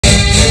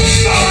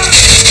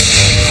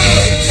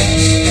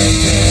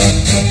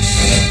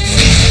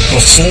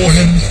Before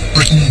him,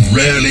 Britain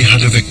rarely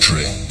had a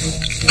victory.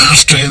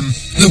 After him,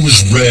 there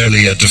was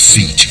rarely a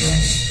defeat.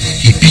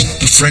 He beat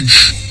the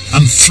French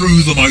and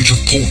threw them out of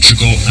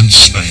Portugal and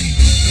Spain.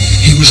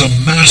 He was a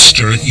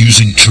master at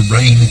using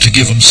terrain to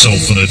give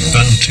himself an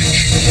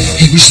advantage.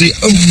 He was the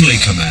only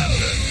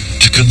commander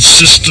to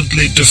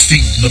consistently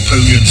defeat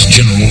Napoleon's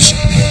generals,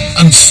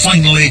 and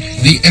finally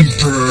the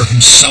Emperor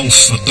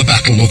himself at the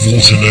Battle of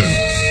Waterloo.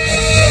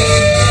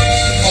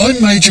 I'm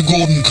Major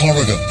Gordon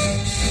Corrigan.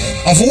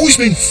 I've always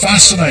been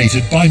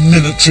fascinated by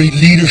military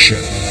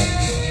leadership.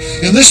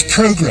 In this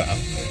programme,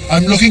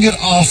 I'm looking at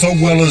Arthur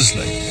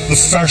Wellesley, the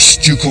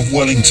first Duke of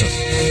Wellington.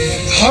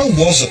 How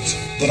was it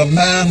that a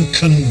man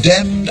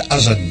condemned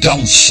as a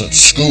dunce at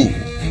school,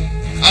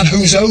 and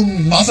whose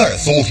own mother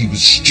thought he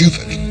was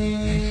stupid,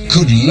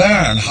 could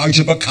learn how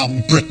to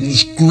become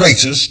Britain's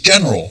greatest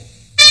general?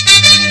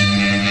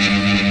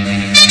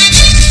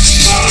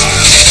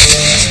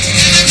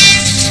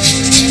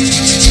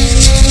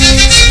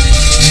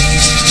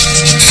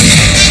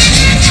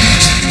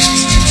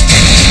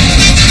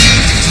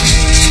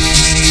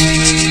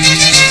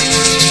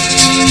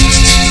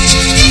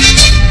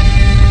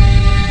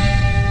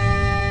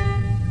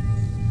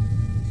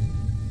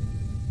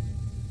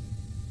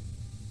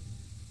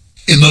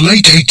 In the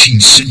late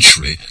 18th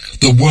century,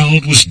 the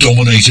world was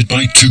dominated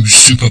by two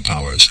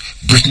superpowers,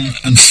 Britain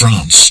and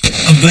France,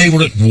 and they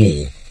were at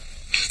war.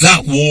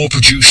 That war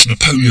produced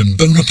Napoleon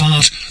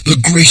Bonaparte, the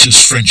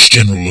greatest French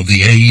general of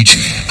the age,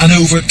 and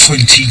over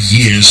 20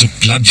 years of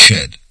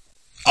bloodshed.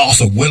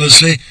 Arthur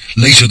Wellesley,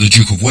 later the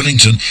Duke of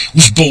Wellington,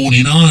 was born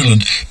in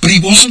Ireland, but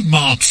he wasn't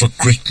marked for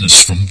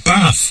greatness from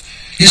birth.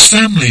 His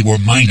family were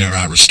minor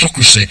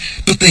aristocracy,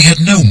 but they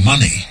had no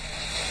money.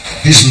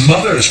 His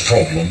mother's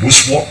problem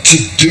was what to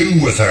do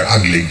with her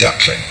ugly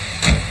duckling.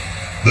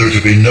 There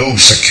could be no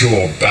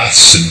secure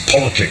baths in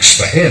politics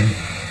for him.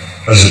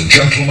 As a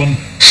gentleman,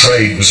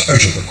 trade was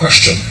out of the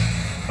question,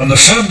 and the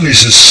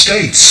family's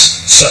estates,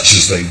 such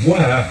as they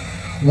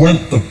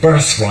weren't the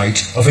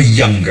birthright of a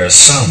younger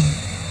son.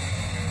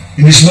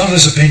 In his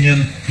mother's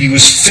opinion, he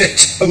was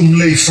fit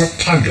only for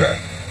powder,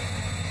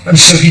 and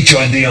so he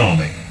joined the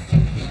army.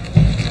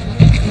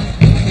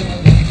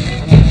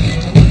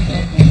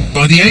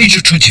 By the age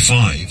of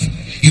 25,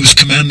 he was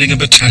commanding a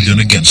battalion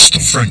against the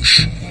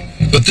French.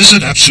 But this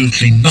had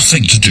absolutely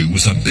nothing to do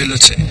with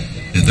ability.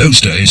 In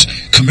those days,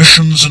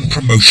 commissions and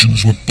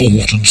promotions were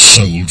bought and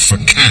sold for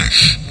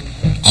cash.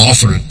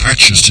 Arthur had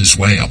purchased his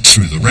way up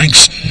through the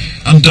ranks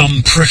and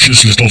done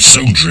precious little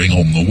soldiering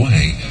on the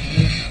way.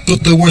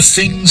 But there were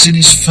things in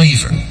his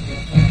favour.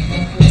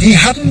 He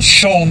hadn't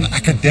shone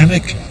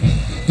academically,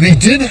 but he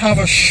did have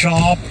a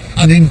sharp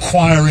and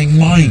inquiring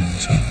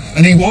mind,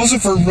 and he was a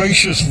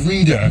voracious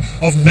reader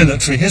of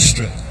military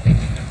history.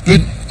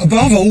 But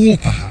above all,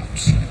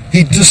 perhaps,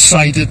 he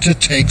decided to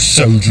take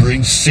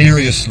soldiering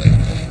seriously.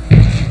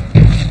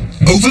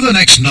 Over the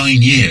next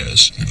 9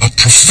 years, a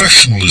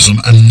professionalism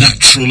and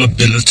natural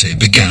ability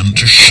began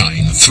to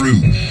shine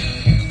through.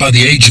 By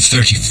the age of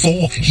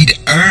 34, he'd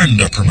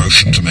earned a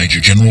promotion to Major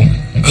General,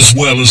 as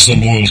well as the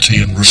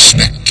loyalty and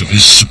respect of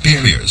his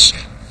superiors.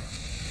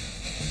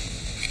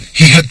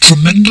 He had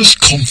tremendous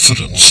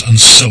confidence and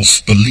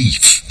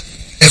self-belief,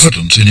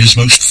 evident in his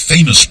most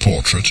famous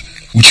portrait,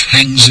 which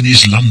hangs in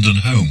his London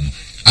home,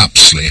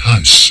 Apsley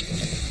House.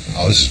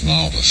 Oh, this is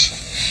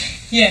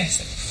marvellous.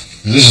 Yes.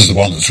 This is the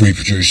one that's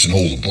reproduced in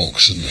all the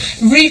books, isn't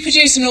it?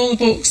 Reproduced in all the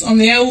books, on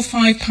the old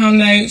 £5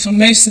 note, on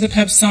most of the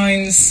pub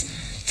signs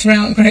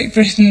throughout Great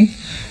Britain.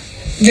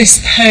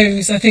 This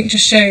pose, I think,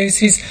 just shows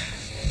his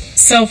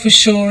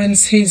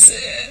self-assurance, his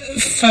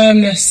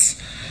firmness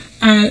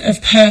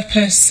of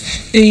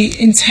purpose, the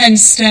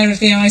intense stare of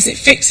the eyes. It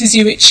fixes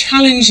you, it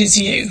challenges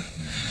you.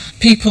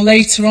 People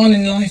later on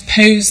in life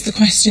posed the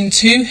question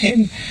to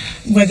him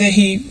whether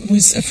he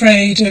was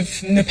afraid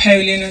of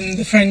Napoleon and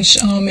the French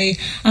army,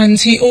 and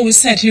he always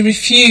said he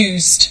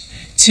refused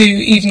to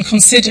even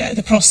consider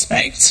the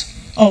prospect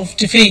of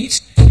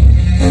defeat.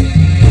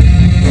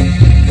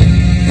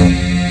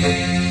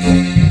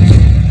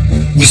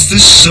 With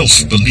this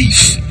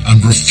self-belief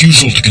and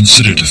refusal to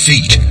consider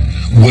defeat,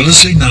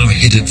 Wellesley now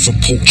headed for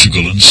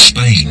Portugal and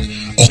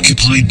Spain,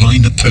 occupied by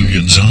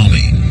Napoleon's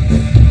army.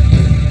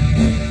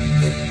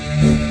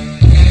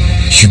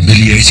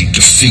 Humiliating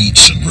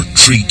defeats and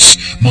retreats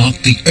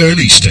marked the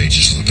early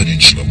stages of the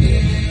Peninsular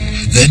War.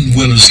 Then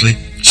Wellesley,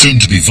 soon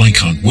to be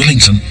Viscount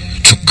Wellington,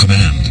 took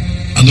command,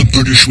 and the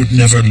British would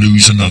never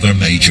lose another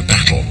major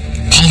battle.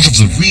 Part of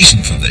the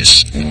reason for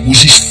this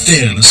was his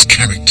fearless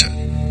character.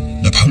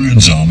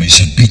 Napoleon's armies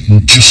had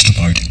beaten just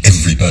about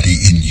everybody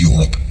in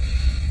Europe.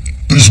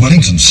 But as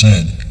Wellington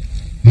said,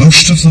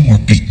 most of them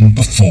were beaten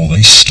before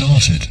they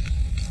started.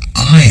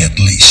 I, at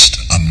least,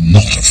 am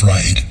not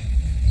afraid.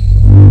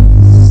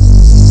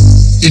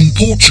 In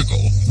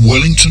Portugal,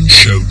 Wellington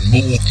showed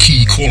more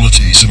key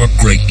qualities of a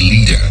great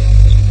leader,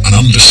 an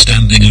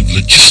understanding of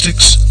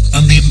logistics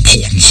and the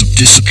importance of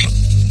discipline.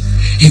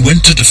 He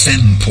went to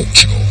defend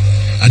Portugal,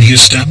 and he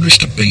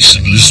established a base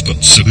in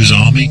Lisbon so his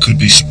army could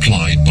be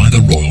supplied by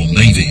the Royal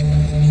Navy.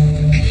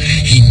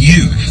 He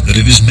knew that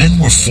if his men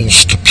were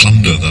forced to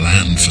plunder the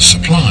land for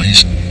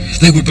supplies,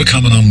 they would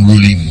become an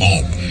unruly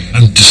mob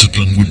and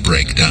discipline would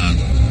break down.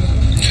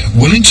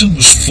 Wellington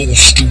was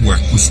forced to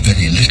work with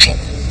very little,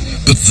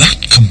 but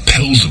that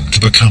compelled him to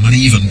become an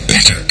even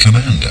better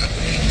commander.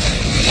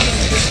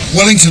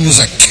 Wellington was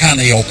a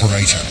canny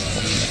operator.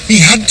 He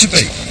had to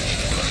be.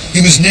 He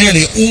was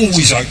nearly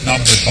always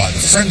outnumbered by the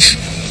French,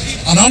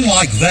 and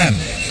unlike them,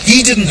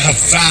 he didn't have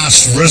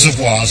vast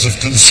reservoirs of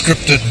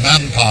conscripted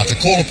manpower to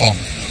call upon.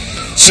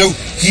 So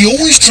he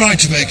always tried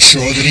to make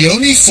sure that he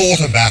only fought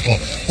a battle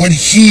when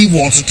he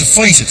wanted to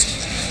fight it,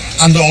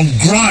 and on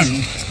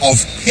ground of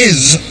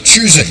his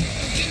choosing.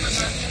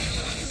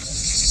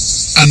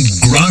 And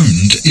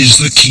ground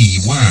is the key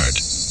word.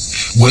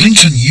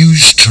 Wellington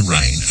used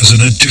terrain as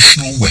an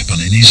additional weapon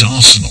in his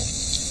arsenal.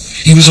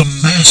 He was a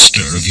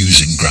master of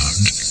using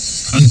ground,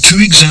 and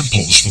 2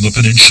 examples from the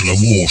Peninsular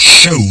War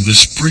show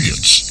this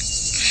brilliance.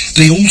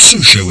 They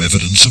also show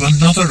evidence of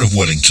another of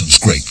Wellington's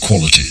great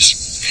qualities,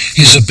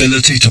 his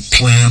ability to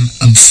plan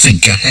and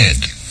think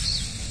ahead.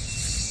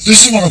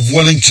 This is one of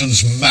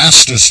Wellington's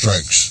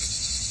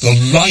masterstrokes, the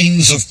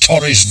lines of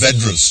Torres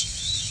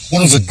Vedras,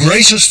 one of the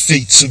greatest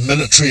feats of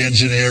military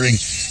engineering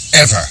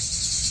ever.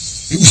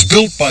 It was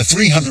built by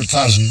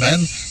 300,000 men,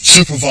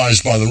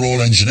 supervised by the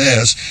Royal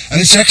Engineers,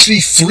 and it's actually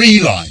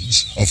 3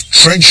 lines of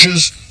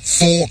trenches,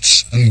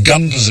 forts and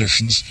gun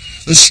positions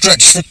that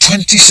stretch for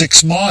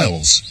 26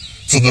 miles,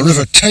 from the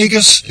River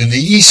Tagus in the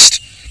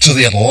east to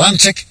the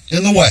Atlantic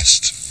in the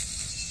west.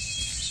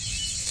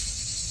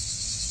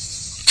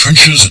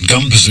 Trenches and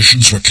gun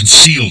positions were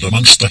concealed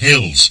amongst the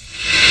hills.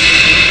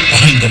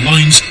 Behind the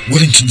lines,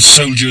 Wellington's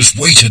soldiers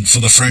waited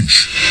for the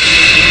French.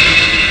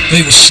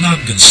 They were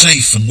snug and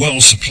safe and well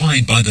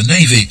supplied by the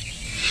navy,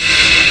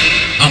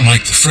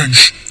 unlike the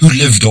French, who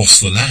lived off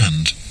the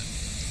land.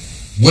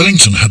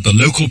 Wellington had the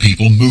local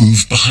people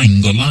move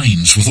behind the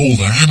lines with all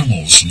their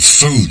animals and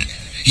food.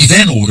 He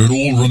then ordered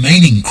all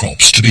remaining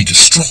crops to be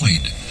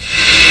destroyed.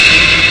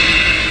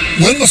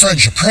 When the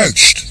French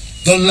approached,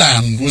 the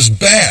land was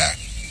bare.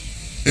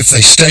 If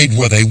they stayed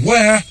where they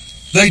were,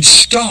 they'd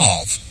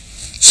starve.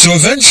 So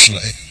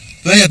eventually,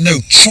 they had no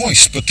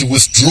choice but to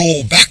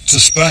withdraw back to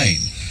Spain,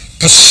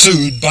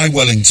 pursued by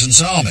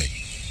Wellington's army,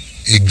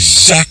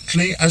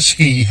 exactly as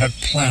he had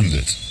planned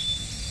it.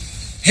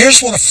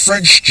 Here's what a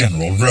French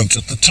general wrote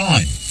at the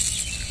time.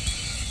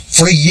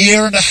 For a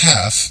year and a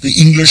half, the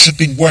English had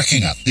been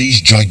working at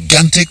these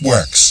gigantic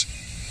works.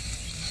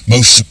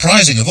 Most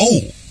surprising of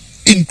all,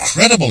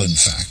 incredible in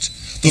fact,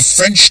 the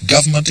French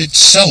government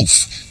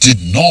itself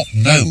did not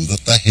know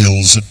that the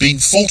hills had been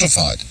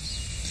fortified.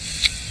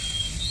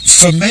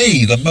 For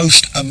me, the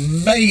most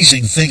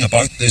amazing thing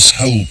about this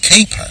whole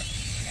caper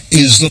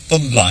is that the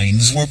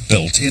lines were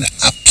built in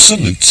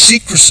absolute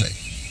secrecy.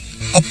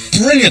 A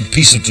brilliant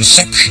piece of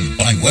deception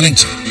by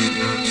Wellington.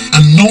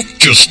 And not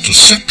just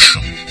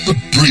deception, but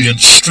brilliant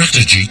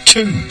strategy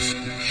too.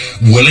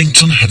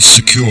 Wellington had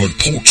secured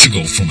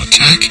Portugal from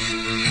attack,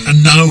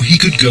 and now he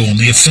could go on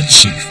the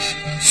offensive,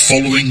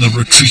 following the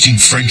retreating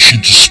French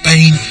into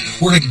Spain,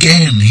 where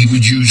again he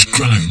would use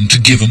ground to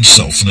give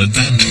himself an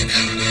advantage.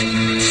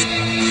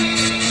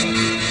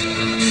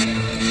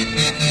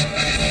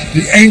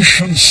 The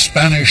ancient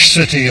Spanish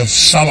city of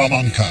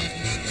Salamanca.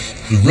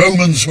 The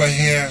Romans were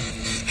here,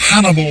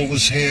 Hannibal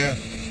was here,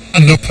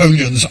 and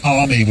Napoleon's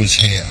army was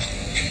here.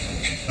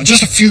 And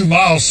just a few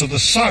miles to the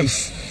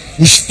south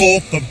was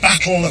fought the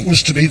battle that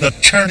was to be the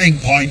turning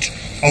point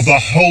of the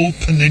whole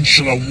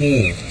Peninsular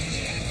War.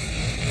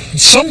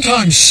 It's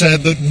sometimes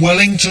said that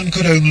Wellington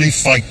could only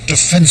fight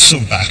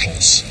defensive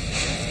battles.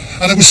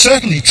 And it was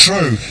certainly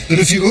true that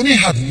if you only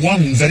had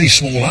one very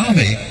small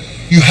army,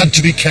 you had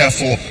to be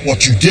careful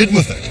what you did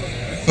with it.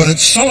 But at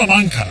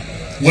Salamanca,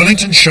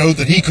 Wellington showed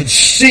that he could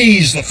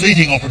seize the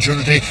fleeting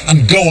opportunity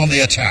and go on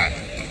the attack.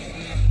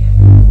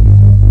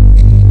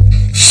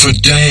 For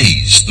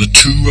days, the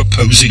 2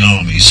 opposing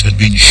armies had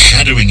been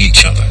shadowing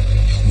each other,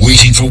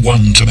 waiting for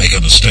one to make a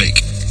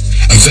mistake.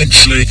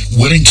 Eventually,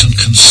 Wellington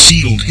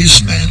concealed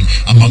his men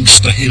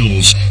amongst the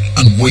hills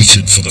and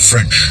waited for the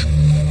French.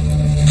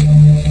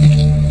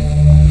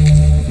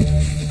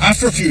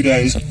 After a few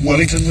days,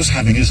 Wellington was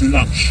having his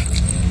lunch.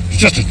 It was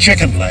just a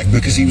chicken leg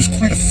because he was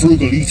quite a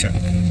frugal eater,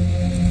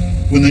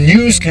 when the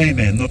news came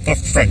in that the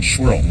French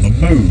were on the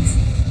move.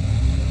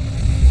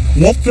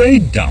 What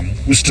they'd done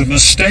was to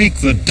mistake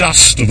the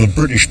dust of a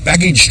British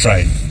baggage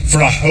train for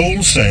a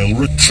wholesale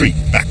retreat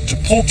back to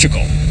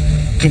Portugal,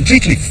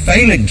 completely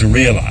failing to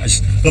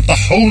realise that the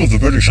whole of the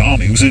British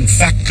army was in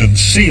fact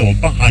concealed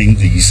behind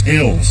these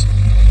hills.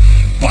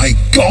 By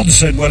God,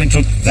 said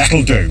Wellington,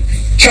 that'll do.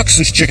 Chucks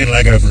his chicken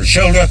leg over his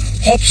shoulder,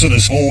 hops on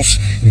his horse,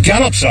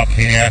 gallops up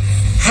here,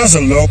 has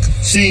a look,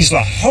 sees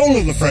the whole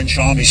of the French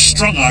army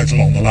strung out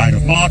along the line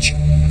of march,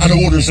 and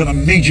orders an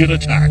immediate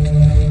attack.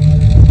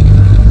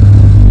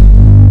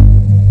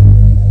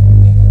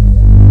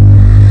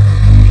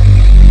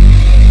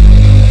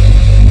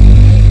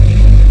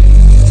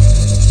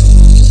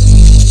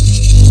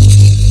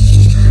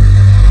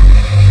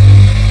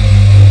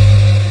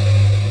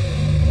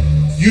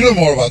 You know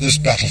more about this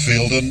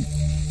battlefield than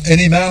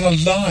any man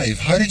alive.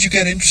 How did you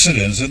get interested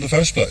in it in the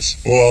first place?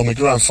 Well, my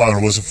grandfather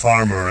was a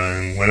farmer,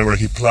 and whenever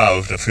he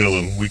ploughed a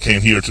field, we came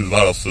here to the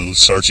battlefield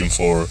searching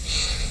for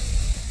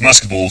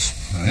musket balls.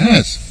 Oh,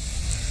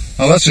 yes.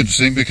 Well, that's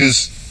interesting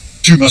because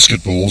two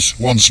musket balls,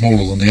 one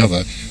smaller than the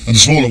other, and the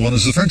smaller one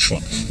is the French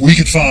one. We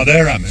could fire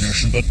their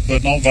ammunition, but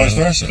not vice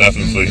versa.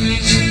 Definitely.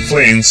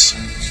 Flames.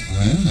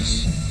 Oh,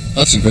 yes.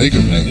 That's a very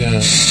good name. Yeah.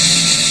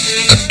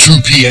 At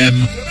 2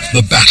 p.m,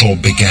 the battle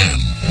began.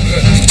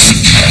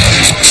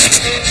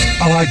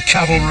 Allied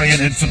cavalry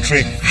and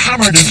infantry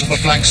hammered into the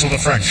flanks of the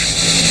French.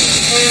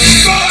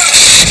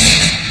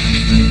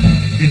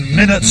 In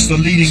minutes, the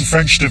leading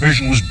French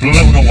division was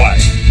blown away,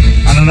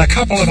 and in a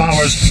couple of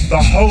hours,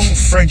 the whole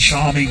French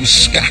army was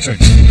scattered.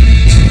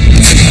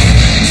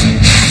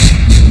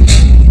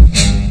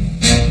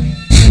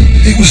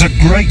 It was a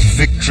great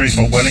victory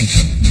for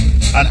Wellington,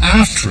 and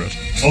after it,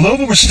 although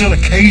there were still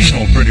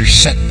occasional British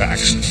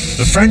setbacks,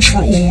 the French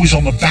were always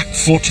on the back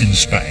foot in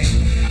Spain,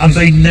 and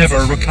they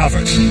never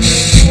recovered.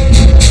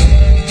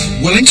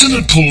 Wellington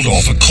had pulled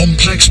off a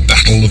complex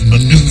battle of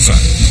manoeuvre.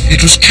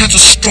 It was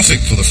catastrophic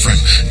for the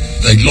French.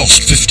 They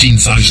lost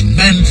 15,000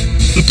 men,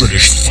 the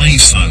British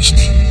 5,000.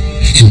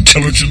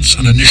 Intelligence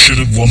and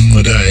initiative won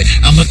the day,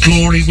 and the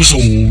glory was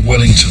all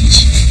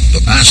Wellington's. The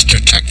master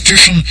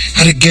tactician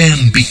had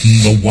again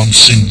beaten the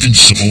once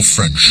invincible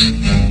French.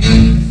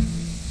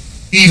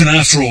 Even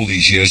after all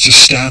these years,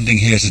 just standing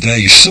here today,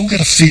 you still get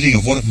a feeling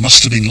of what it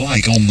must have been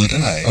like on the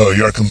day. Oh,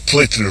 you're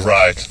completely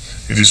right.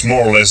 It is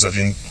more or less that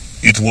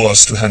it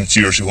was 200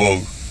 years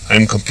ago.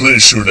 I'm completely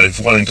sure that if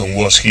Wellington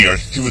was here,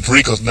 he would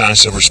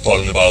recognize every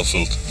spot in the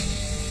battlefield.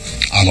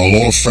 And a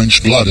lot of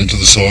French blood into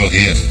the soil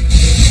here.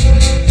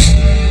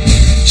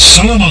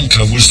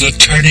 Salamanca was the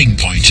turning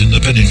point in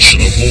the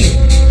Peninsular War.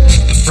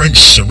 The French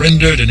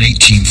surrendered in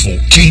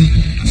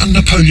 1814, and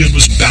Napoleon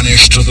was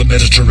banished to the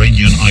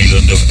Mediterranean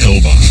island of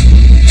Elba.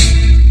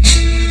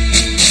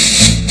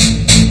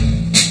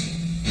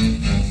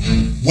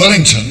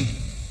 Wellington,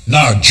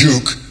 now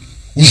Duke,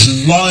 was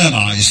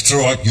lionised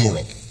throughout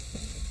Europe.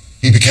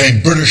 He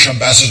became British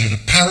ambassador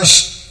to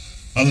Paris,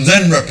 and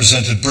then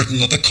represented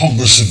Britain at the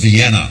Congress of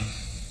Vienna,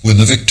 when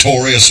the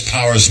victorious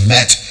powers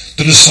met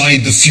to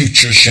decide the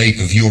future shape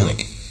of Europe.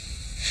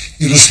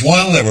 It was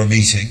while they were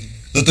meeting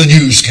that the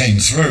news came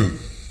through.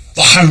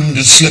 The hound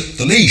had slipped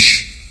the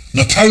leash.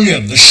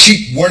 Napoleon, the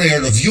sheep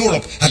warrior of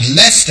Europe, had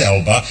left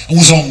Elba and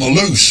was on the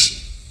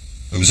loose.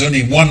 There was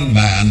only one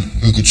man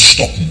who could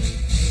stop him,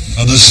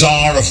 and the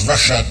Tsar of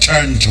Russia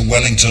turned to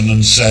Wellington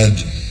and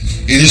said,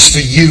 "It is for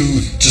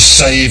you to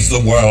save the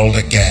world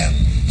again."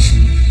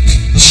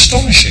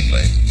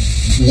 Astonishingly,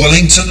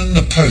 Wellington and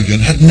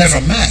Napoleon had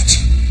never met,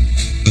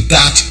 but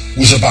that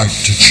was about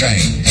to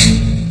change.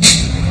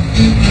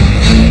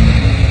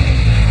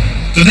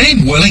 The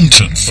name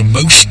Wellington for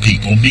most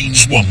people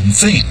means one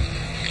thing: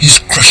 his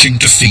crushing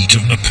defeat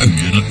of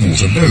Napoleon at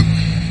Waterloo.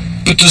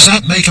 But does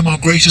that make him our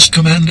greatest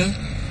commander?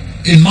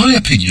 In my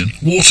opinion,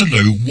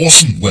 Waterloo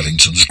wasn't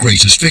Wellington's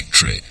greatest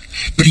victory,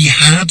 but he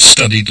had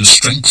studied the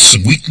strengths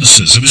and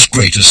weaknesses of his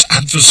greatest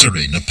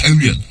adversary,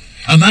 Napoleon,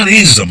 and that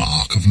is a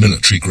mark of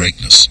military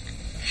greatness.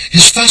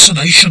 His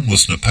fascination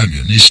with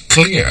Napoleon is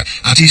clear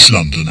at his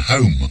London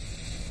home.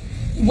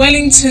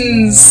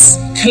 Wellington's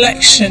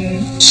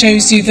collection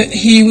shows you that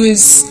he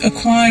was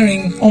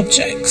acquiring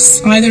objects,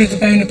 either of the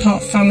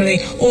Bonaparte family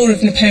or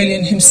of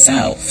Napoleon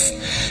himself,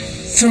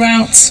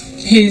 throughout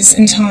his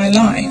entire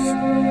life.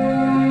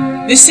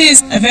 This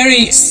is a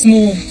very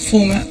small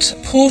format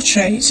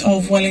portrait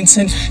of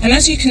Wellington, and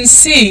as you can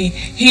see,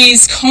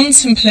 he's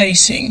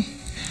contemplating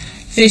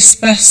this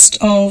bust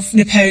of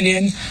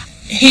Napoleon.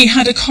 He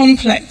had a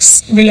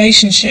complex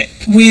relationship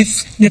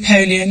with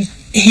Napoleon.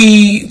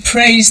 He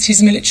praised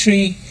his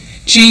military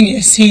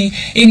genius. He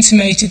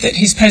intimated that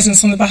his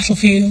presence on the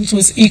battlefield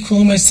was equal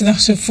almost to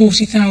that of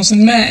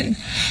 40,000 men.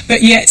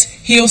 But yet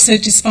he also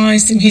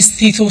despised him. He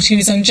thought he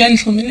was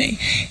ungentlemanly.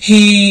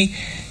 He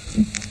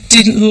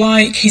didn't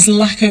like his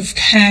lack of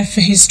care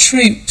for his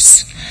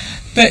troops.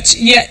 But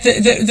yet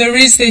there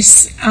is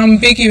this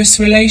ambiguous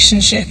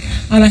relationship,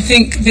 and I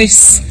think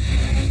this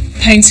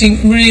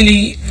painting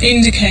really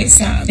indicates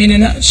that in a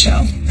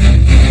nutshell.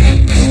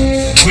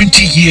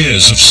 20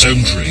 years of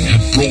soldiering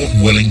had brought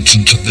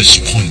Wellington to this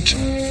point,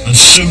 and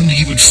soon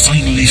he would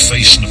finally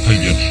face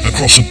Napoleon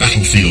across a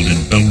battlefield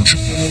in Belgium.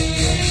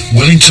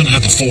 Wellington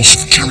had the force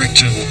of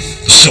character,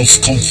 the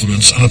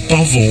self-confidence, and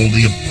above all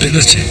the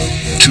ability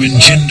to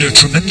engender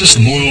tremendous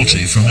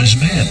loyalty from his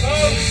men.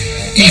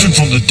 Even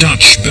from the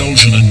Dutch,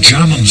 Belgian and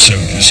German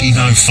soldiers he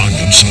now found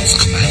himself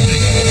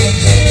commanding.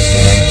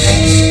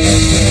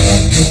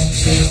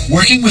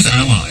 Working with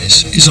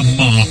allies is a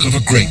mark of a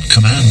great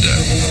commander,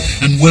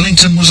 and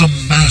Wellington was a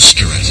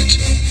master at it.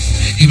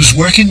 He was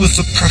working with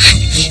the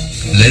Prussians,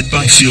 led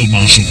by Field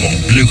Marshal von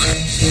Blücher.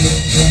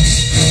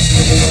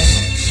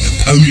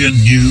 Napoleon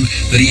knew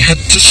that he had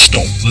to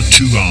stop the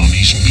two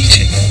armies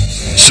meeting,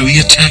 so he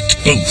attacked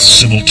both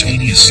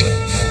simultaneously.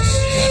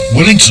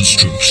 Wellington's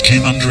troops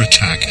came under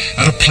attack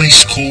at a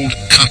place called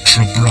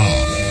Quatre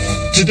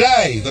Bras.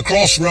 Today, the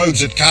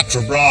crossroads at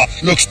Quatre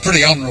Bras looks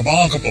pretty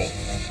unremarkable,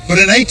 but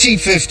in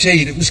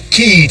 1815 it was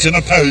key to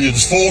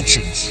Napoleon's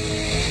fortunes.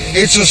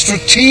 It's a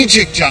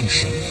strategic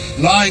junction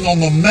lying on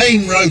the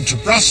main road to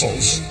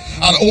Brussels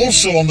and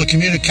also on the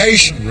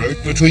communication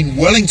route between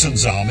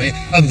Wellington's army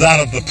and that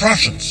of the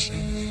Prussians.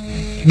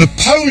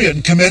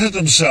 Napoleon committed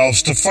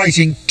themselves to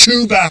fighting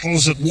two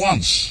battles at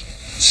once,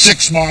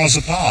 6 miles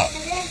apart,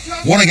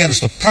 one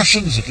against the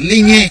Prussians at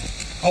Ligny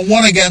and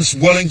one against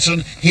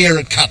Wellington here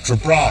at Quatre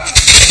Bras.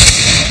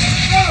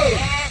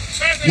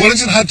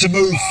 Wellington had to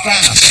move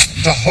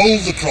fast to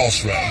hold the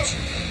crossroads,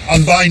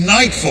 and by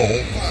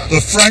nightfall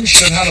the French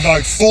had had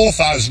about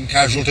 4,000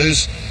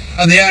 casualties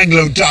and the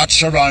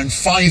Anglo-Dutch around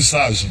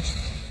 5,000.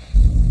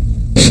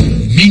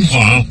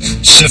 Meanwhile,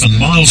 7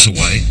 miles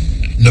away,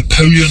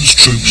 Napoleon's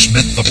troops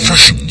met the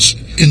Prussians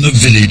in the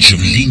village of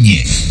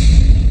Ligny.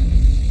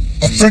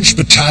 A French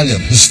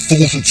battalion has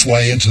fought its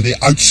way into the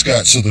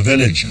outskirts of the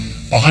village,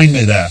 behind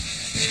me there.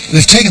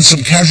 They've taken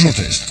some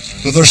casualties,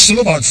 but there's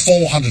still about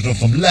 400 of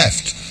them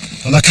left,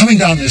 and they're coming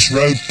down this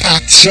road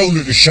packed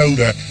shoulder to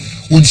shoulder,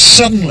 when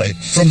suddenly,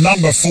 from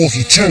number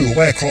 42,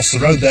 away across the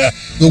road there,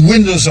 the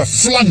windows are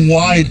flung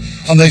wide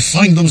and they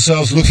find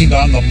themselves looking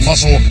down the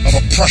muzzle of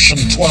a Prussian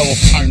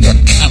 12-pounder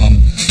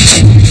cannon.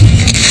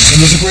 And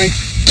there's a great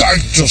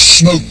gout of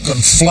smoke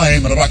and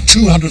flame, and about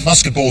 200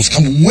 musket balls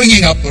come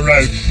winging up the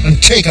road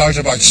and take out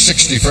about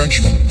 60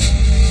 Frenchmen.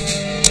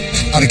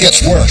 And it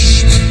gets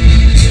worse.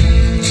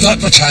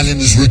 That battalion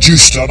is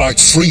reduced to about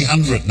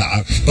 300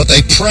 now, but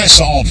they press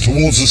on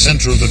towards the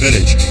centre of the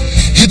village.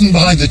 Hidden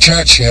behind the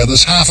church here,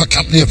 there's half a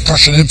company of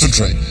Prussian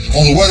infantry.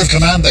 On the word of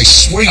command, they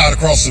swing out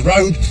across the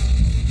road,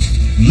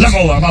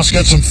 level their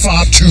muskets and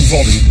fire 2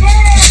 volleys.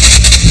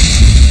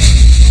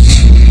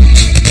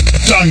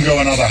 Down go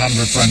another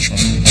 100 Frenchmen.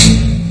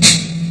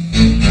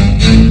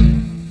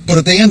 But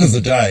at the end of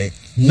the day,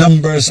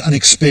 numbers and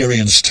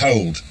experience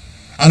told,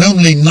 and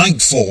only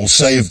nightfall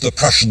saved the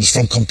Prussians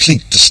from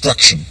complete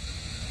destruction.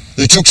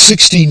 They took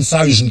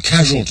 16,000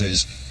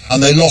 casualties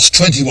and they lost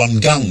 21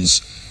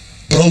 guns.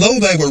 But although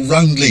they were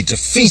roundly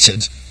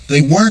defeated,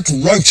 they weren't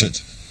routed.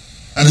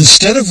 And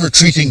instead of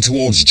retreating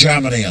towards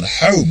Germany and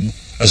home,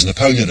 as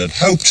Napoleon had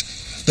hoped,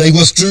 they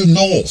withdrew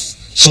north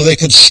so they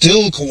could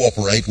still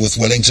cooperate with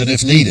Wellington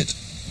if needed.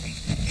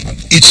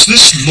 It's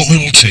this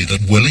loyalty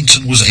that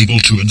Wellington was able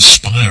to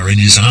inspire in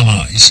his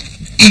allies,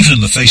 even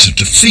in the face of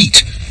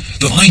defeat,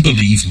 that I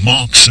believe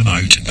marks him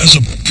out as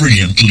a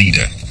brilliant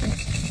leader.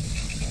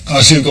 I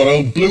see you've got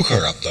old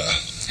Blücher up there.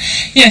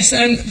 Yes,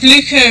 and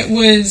Blücher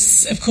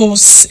was, of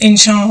course, in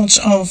charge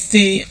of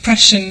the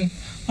Prussian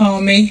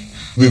army.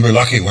 We were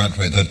lucky, weren't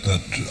we, that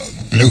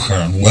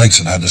Blücher and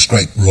Wellington had this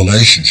great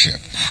relationship.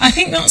 I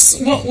think that's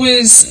what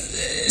was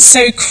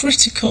so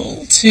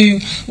critical to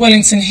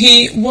Wellington.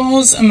 He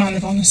was a man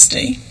of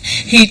honesty.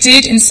 He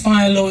did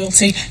inspire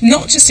loyalty,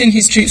 not just in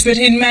his troops, but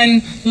in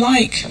men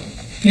like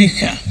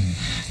Blücher.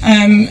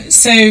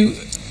 So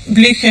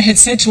Blücher had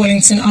said to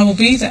Wellington, I will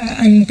be there,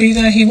 and be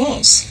there he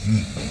was.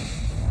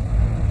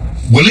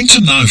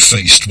 Wellington now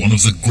faced one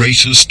of the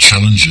greatest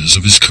challenges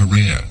of his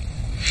career,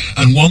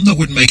 and one that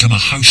would make him a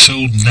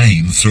household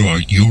name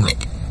throughout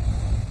Europe.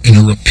 In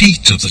a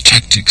repeat of the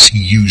tactics he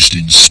used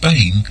in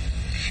Spain,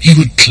 he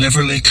would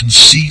cleverly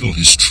conceal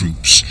his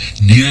troops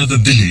near the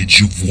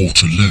village of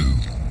Waterloo.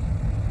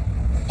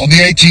 On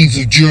the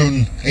 18th of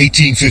June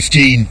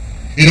 1815,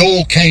 it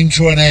all came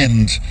to an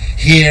end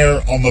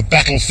here on the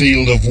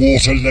battlefield of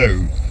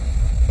Waterloo,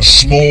 a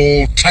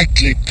small,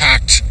 tightly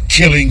packed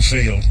killing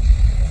field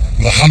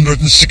with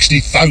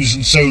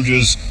 160,000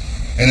 soldiers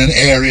in an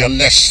area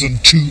less than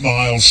 2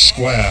 miles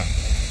square.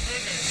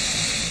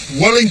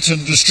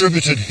 Wellington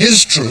distributed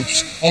his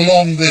troops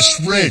along this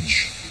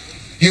ridge.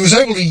 He was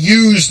able to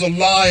use the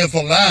lie of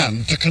the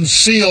land to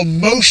conceal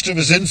most of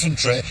his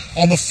infantry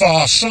on the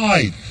far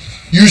side,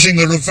 using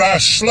the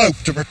reverse slope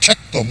to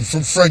protect them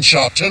from French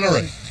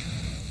artillery.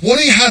 What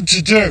he had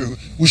to do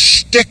was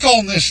stick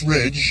on this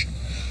ridge,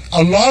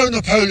 allow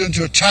Napoleon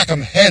to attack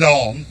him head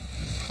on,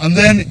 and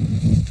then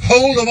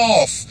hold him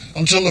off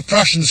until the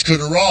Prussians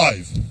could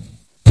arrive.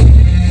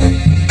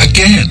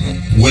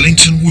 Again,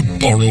 Wellington would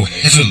borrow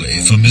heavily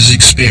from his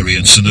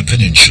experience in the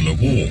Peninsular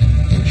War.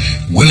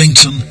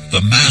 Wellington,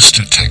 the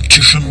master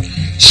tactician,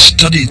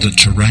 studied the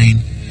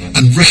terrain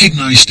and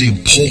recognised the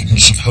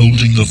importance of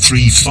holding the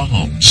 3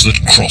 farms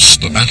that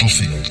crossed the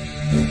battlefield.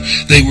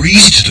 They were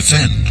easy to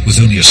defend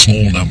with only a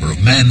small number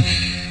of men,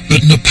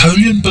 but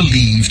Napoleon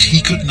believed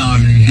he could now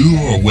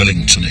lure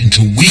Wellington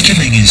into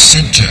weakening his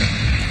centre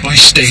by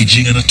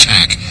staging an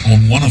attack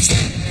on one of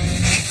them.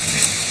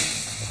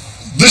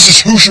 This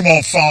is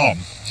Houchemont Farm.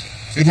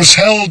 It was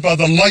held by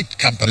the light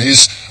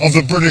companies of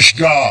the British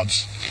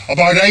Guards,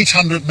 about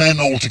 800 men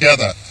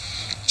altogether.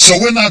 So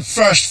when that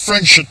first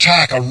French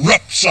attack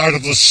erupts out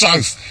of the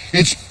south,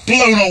 it's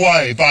blown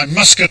away by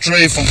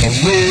musketry from the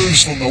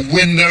roofs, from the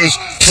windows,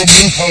 from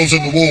loopholes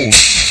in the walls.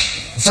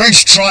 The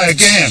French try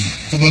again,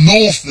 from the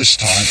north this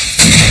time.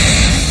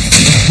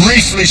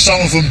 Briefly,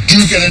 some of them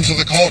do get into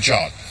the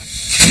courtyard.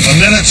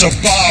 And then it's a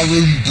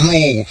barroom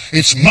brawl.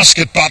 It's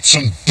musket butts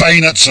and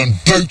bayonets and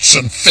boots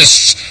and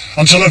fists,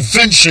 until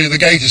eventually the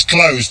gate is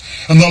closed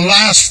and the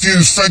last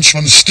few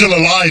Frenchmen still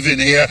alive in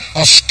here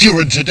are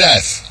skewered to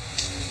death.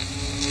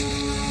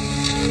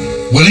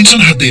 Wellington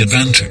had the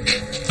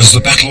advantage, as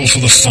the battle for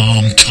the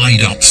farm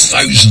tied up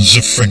thousands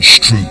of French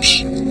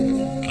troops.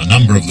 A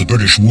number of the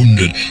British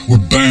wounded were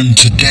burned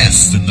to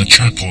death in the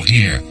chapel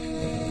here.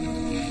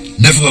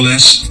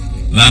 Nevertheless,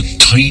 that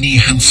tiny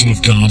handful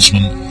of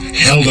guardsmen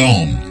held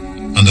on,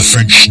 and the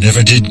French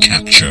never did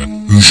capture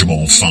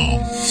Hougemont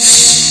Farm.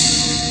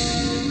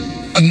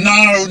 And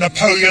now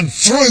Napoleon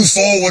threw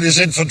forward his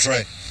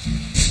infantry.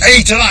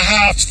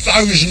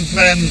 8,500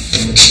 men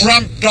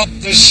tramped up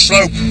this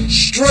slope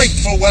straight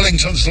for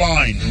Wellington's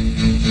line.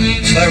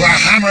 They were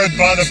hammered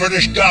by the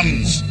British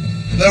guns.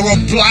 They were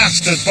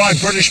blasted by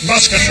British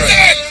musketry.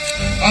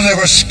 And they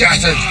were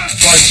scattered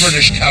by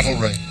British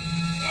cavalry.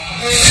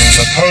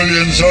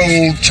 Napoleon's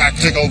old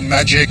tactical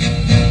magic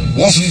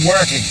wasn't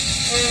working.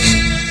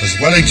 As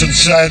Wellington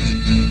said,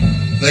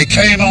 they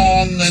came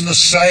on in the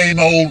same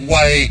old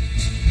way,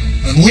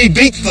 and we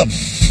beat them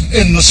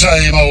in the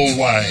same old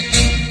way.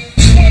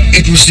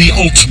 It was the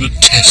ultimate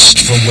test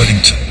for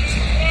Wellington.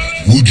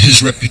 Would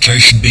his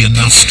reputation be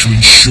enough to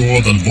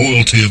ensure the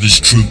loyalty of his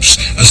troops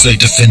as they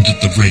defended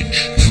the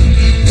ridge?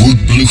 Would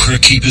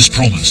Blücher keep his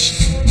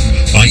promise?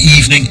 By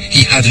evening,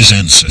 he had his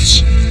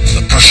answers.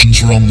 The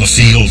Prussians were on the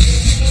field,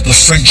 the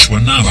French were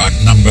now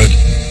outnumbered,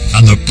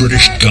 and the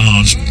British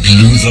Guards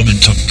blew them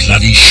into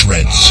bloody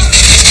shreds.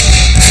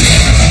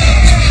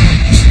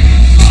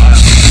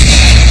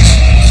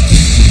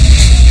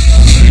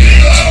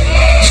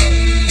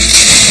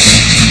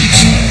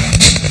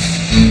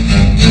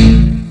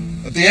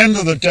 At the end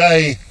of the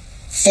day,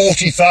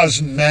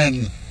 40,000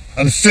 men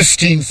and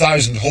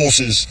 15,000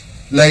 horses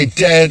lay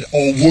dead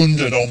or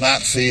wounded on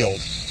that field.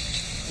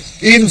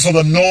 Even for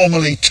the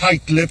normally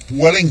tight-lipped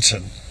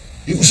Wellington,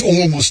 it was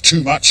almost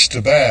too much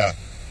to bear.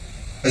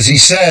 As he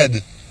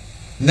said,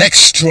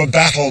 next to a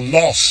battle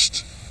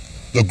lost,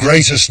 the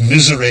greatest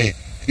misery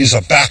is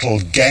a battle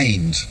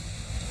gained.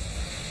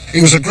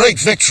 It was a great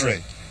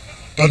victory,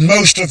 but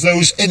most of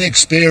those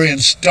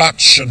inexperienced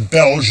Dutch and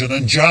Belgian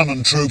and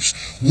German troops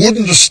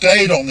wouldn't have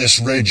stayed on this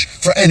ridge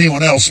for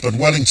anyone else but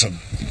Wellington.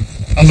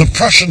 And the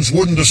Prussians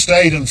wouldn't have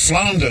stayed in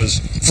Flanders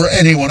for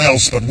anyone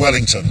else but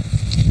Wellington.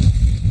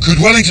 Could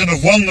Wellington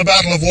have won the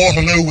Battle of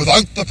Waterloo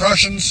without the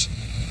Prussians?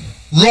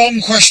 Wrong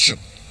question.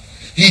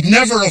 He'd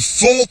never have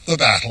fought the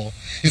battle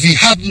if he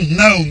hadn't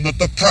known that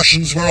the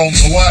Prussians were on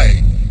the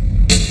way.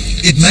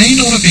 It may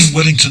not have been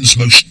Wellington's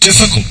most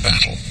difficult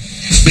battle,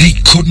 but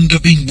it couldn't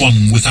have been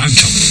won without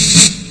him.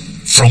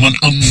 From an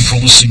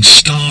unpromising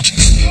start,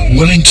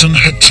 Wellington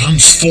had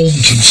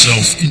transformed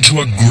himself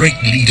into a great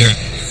leader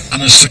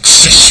and a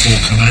successful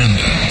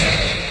commander,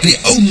 the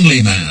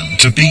only man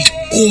to beat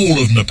all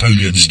of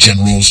Napoleon's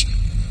generals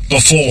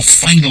before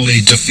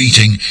finally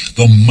defeating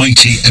the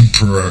mighty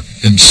emperor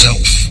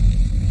himself.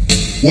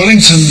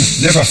 Wellington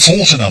never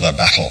fought another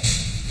battle,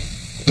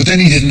 but then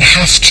he didn't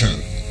have to.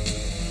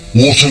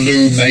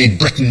 Waterloo made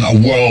Britain a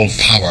world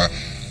power,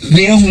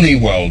 the only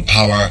world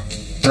power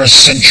for a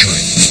century.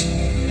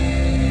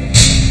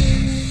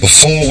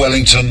 Before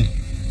Wellington,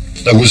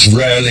 there was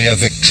rarely a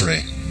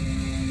victory.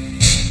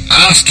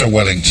 After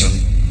Wellington,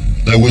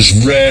 there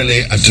was rarely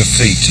a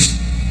defeat.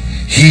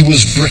 He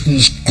was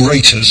Britain's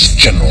greatest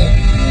general.